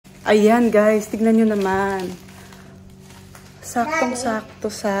Ayan guys, tignan nyo naman.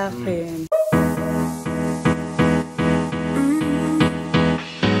 Saktong-sakto sa akin.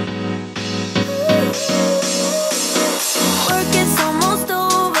 Work is almost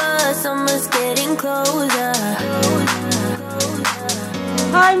over, summer's getting closer.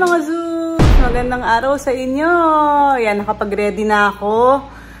 Hi mga Zoos! Magandang araw sa inyo. Yan, nakapag-ready na ako.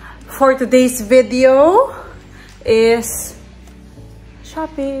 For today's video is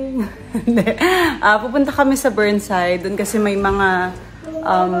shopping. Pupunta kami sa Burnside. Doon kasi may mga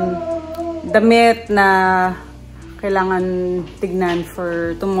damit na kailangan tignan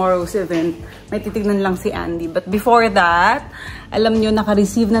for tomorrow's event. May titignan lang si Andy. But before that, alam nyo,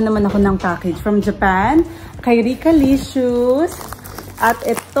 naka-receive na naman ako ng package from Japan. Kay Rika Licious. At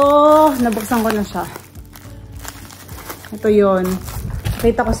ito, nabuksan ko na siya. Ito yon.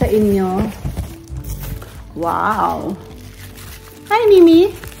 Kita ko sa inyo. Wow! Hi,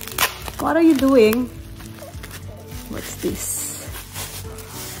 Mimi! What are you doing? What's this?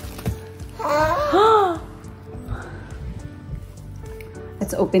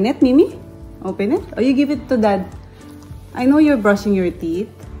 Let's open it, Mimi. Open it. Oh, you give it to Dad. I know you're brushing your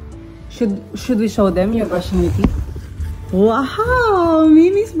teeth. Should we show them you're brushing your teeth? Wow!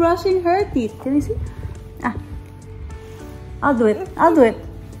 Mimi's brushing her teeth. Can you see? Ah. I'll do it. I'll do it.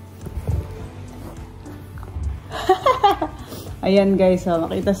 Ayan guys,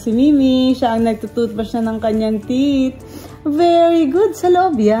 makita si Mimi. Siya ang nagtutoothbrush na ng kanyang teeth. Very good. Sa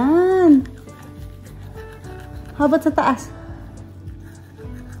loob yan. How about sa taas?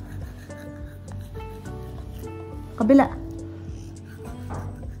 Kabila.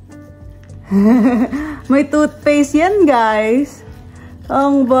 May toothpaste yan guys.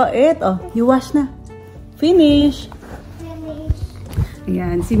 Ang bait. Oh, you wash na. Finish.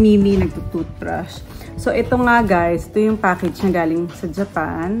 Ayan, si Mimi nagtutoothbrush. So, ito nga guys, ito yung package na galing sa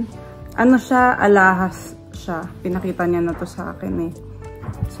Japan. Ano siya? Alahas siya. Pinakita niya na to sa akin eh.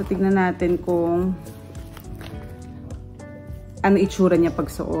 So, tignan natin kung ano itsura niya pag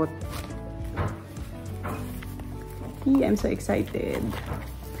suot. I'm so excited.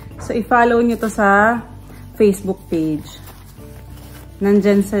 So, i-follow niyo to sa Facebook page.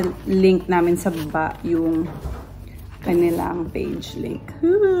 Nandyan sa link namin sa baba yung kanilang page link.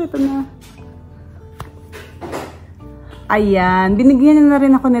 Ito na. Ayan. Binigyan na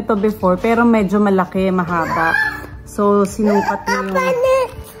rin ako nito before, pero medyo malaki, mahaba. So, sinukat niyo yung... Open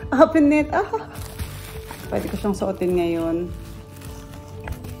it! Open it! Ah! Pwede ko siyang suotin ngayon.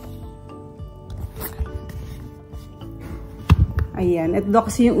 Ayan. Ito daw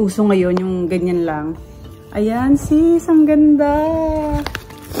kasi yung uso ngayon, yung ganyan lang. Ayan, sis. Ang ganda!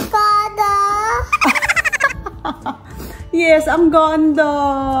 Ganda! Yes, ang ganda!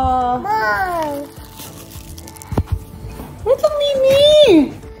 Mom! Ito, Mimi!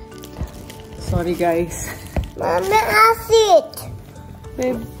 Sorry, guys. Mami, asit!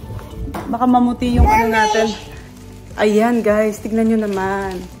 Babe, baka mamuti yung ano natin. Ayan, guys. Tignan nyo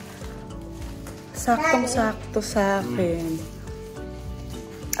naman. Saktong-sakto sa akin.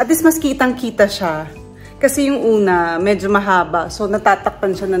 At least mas kitang-kita siya. Kasi yung una, medyo mahaba. So,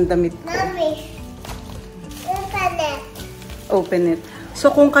 natatakpan siya ng damit ko. Mami, open it. Open it. So,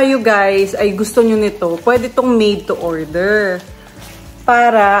 kung kayo guys ay gusto nyo nito, pwede itong made to order.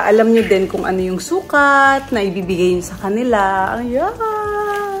 Para alam nyo din kung ano yung sukat na ibibigay nyo sa kanila.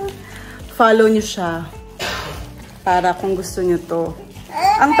 Ayan! Follow nyo siya. Para kung gusto nyo to.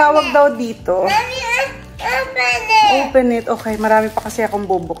 Ang tawag daw dito. Mami, open it. Open it. Okay, marami pa kasi akong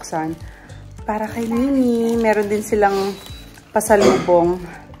bubuksan. Para kay Mimi, meron din silang pasalubong.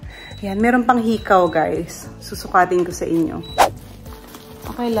 Yan, meron pang hikaw guys. Susukatin ko sa inyo.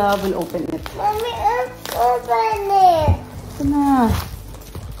 Okay, love. We'll open it. Mami, open it. Ito na.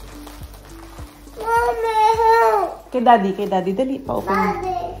 Mami, help. Kay Daddy. Dali, pa-open mo.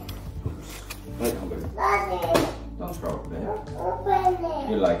 Daddy. Wait, Humbert. Daddy, Don't throw it there. open it.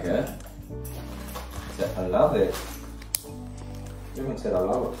 You like it? I said, I love it. You haven't said I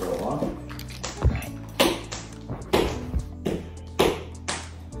love it for a while.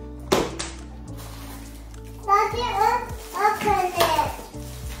 Daddy, open it.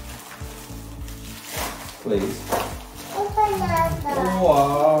 Please. Open it. Oh,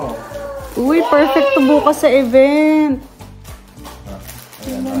 wow. Uy, perfect to bukas sa event.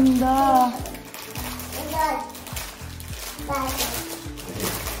 Ayan, Ganda.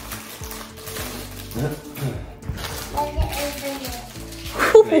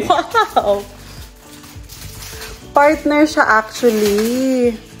 Wow! Partner siya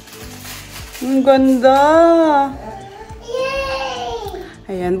actually. Ang ganda. Yay!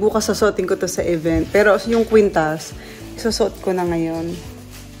 Ayan, bukas susuotin ko to sa event. Pero yung kwintas, isusuot ko na ngayon.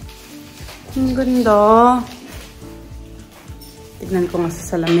 Ang ganda. Tignan ko nga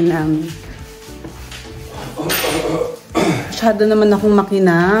sa salamin namin. Masyado naman akong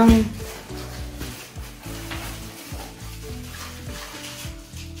makinang.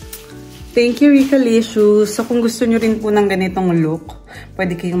 Thank you, Rika Licious. So, kung gusto nyo rin po ng ganitong look,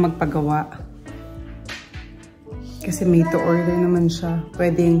 pwede kayong magpagawa. Kasi made to order naman siya.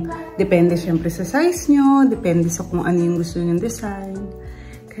 Pwedeng, depende syempre sa size nyo, depende sa kung ano yung gusto nyo design.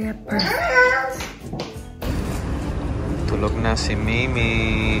 Kaya perfect. Tulog na si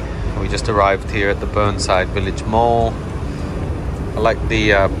Mimi. We just arrived here at the Burnside Village Mall. I like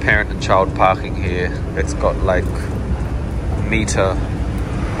the parent and child parking here. It's got like a meter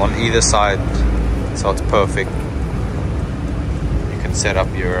on either side, so it's perfect. You can set up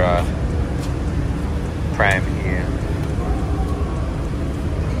your pram here.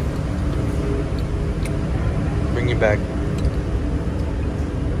 Bring your bag.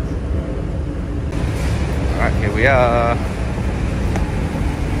 Alright, here we are.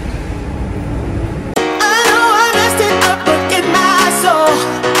 I know I messed it up, but in my soul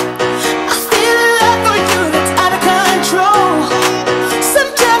I feel a love for you that's out of control.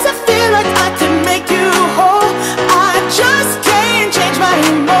 Sometimes I feel like I can make you whole. I just can't change my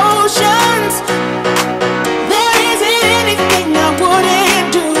emotions. There isn't anything I wouldn't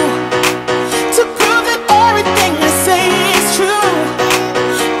do to prove that everything I say is true.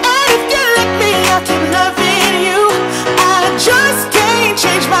 And if you let me, I'll keep loving you. I just can't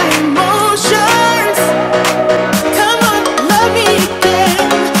change my emotions. Come on, love me again.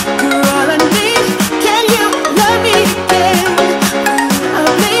 You're all I need. Can you love me again? I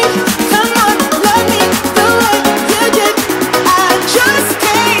need. Come on, love me the way you did. I just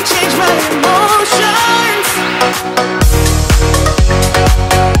can't change my emotions.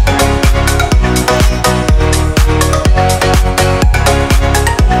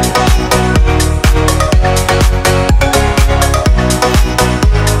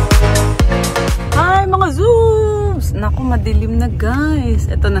 Hi mga Zoobs! Naku, madilim na guys.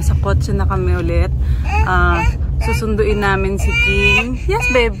 Ito, nasa kotse na kami ulit. Susunduin namin si King. Yes,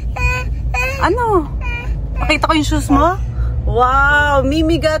 babe. Ano? Pakita ko yung shoes mo? Wow!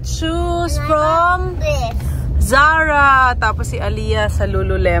 Mimi got shoes from Zara. Tapos si Aliyah sa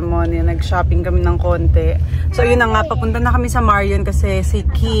Lululemon. Yan, nag-shopping kami ng konti. So, yun na nga. Papunta na kami sa Marion kasi si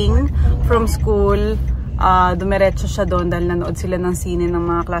King from school, dumiretso siya doon dahil nanood sila ng sine ng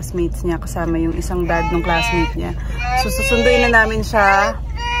mga classmates niya kasama yung isang dad ng classmate niya. So, susunduin na namin siya.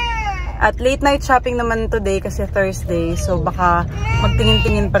 At late night shopping naman today kasi Thursday. So, baka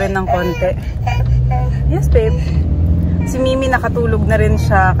magtingin-tingin pa rin ng konti. Yes, babe. Si Mimi nakatulog na rin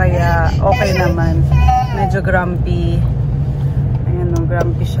siya kaya okay naman. Medyo grumpy. Ayan o,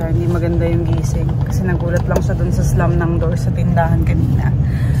 grumpy siya. Hindi maganda yung gising. Kasi nagulat lang siya dun sa slam ng door sa tindahan kanina.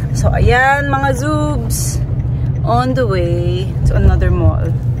 So, ayan mga Zoobs. On the way to another mall.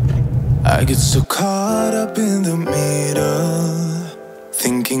 I get so caught up in the middle,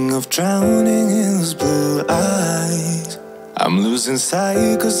 thinking of drowning in those blue eyes. I'm losing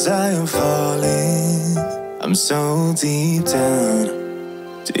sight cause I am falling. I'm so deep down,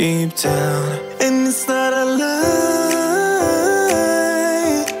 and it's not a lie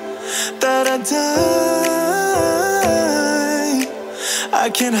that I die. I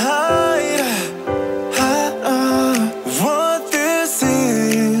can't hide what this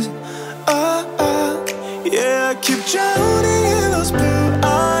is. Yeah, I keep drowning in those blue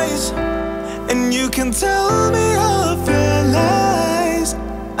eyes, and you can tell me all of your lies.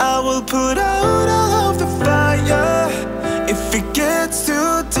 I will put out all of the fire if it gets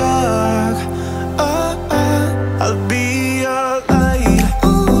too dark. I'll be your light.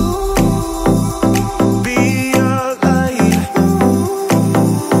 Be your light.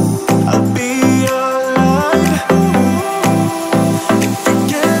 I'll be your light. If it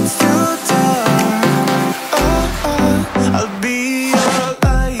gets too dark, I'll be your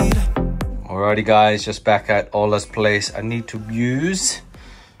light. Alrighty guys, just back at Ola's place. I need to use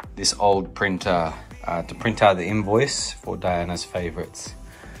this old printer to print out the invoice for Diana's favorites.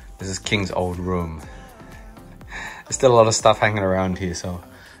 This is King's old room. There's still a lot of stuff hanging around here, so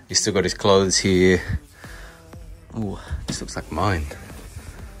he's still got his clothes here. Ooh, this looks like mine.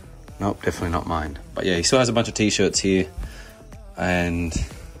 Nope, definitely not mine. But yeah, he still has a bunch of t-shirts here. And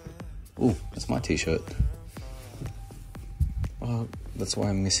ooh, that's my t-shirt. Well, that's why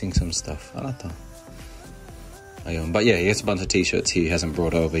I'm missing some stuff. But yeah, he has a bunch of t-shirts he hasn't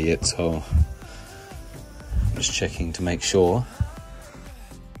brought over yet, so I'm just checking to make sure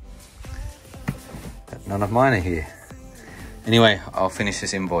that none of mine are here. Anyway, I'll finish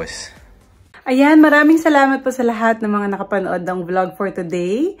this invoice. Ayan, maraming salamat po sa lahat ng mga nakapanood ng vlog for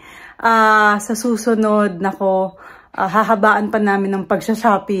today. Sa susunod, nako, hahabaan pa namin ng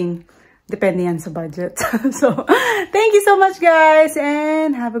pagsha-shopping. Depende yan sa budget. So, thank you so much guys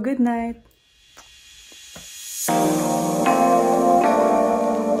and have a good night.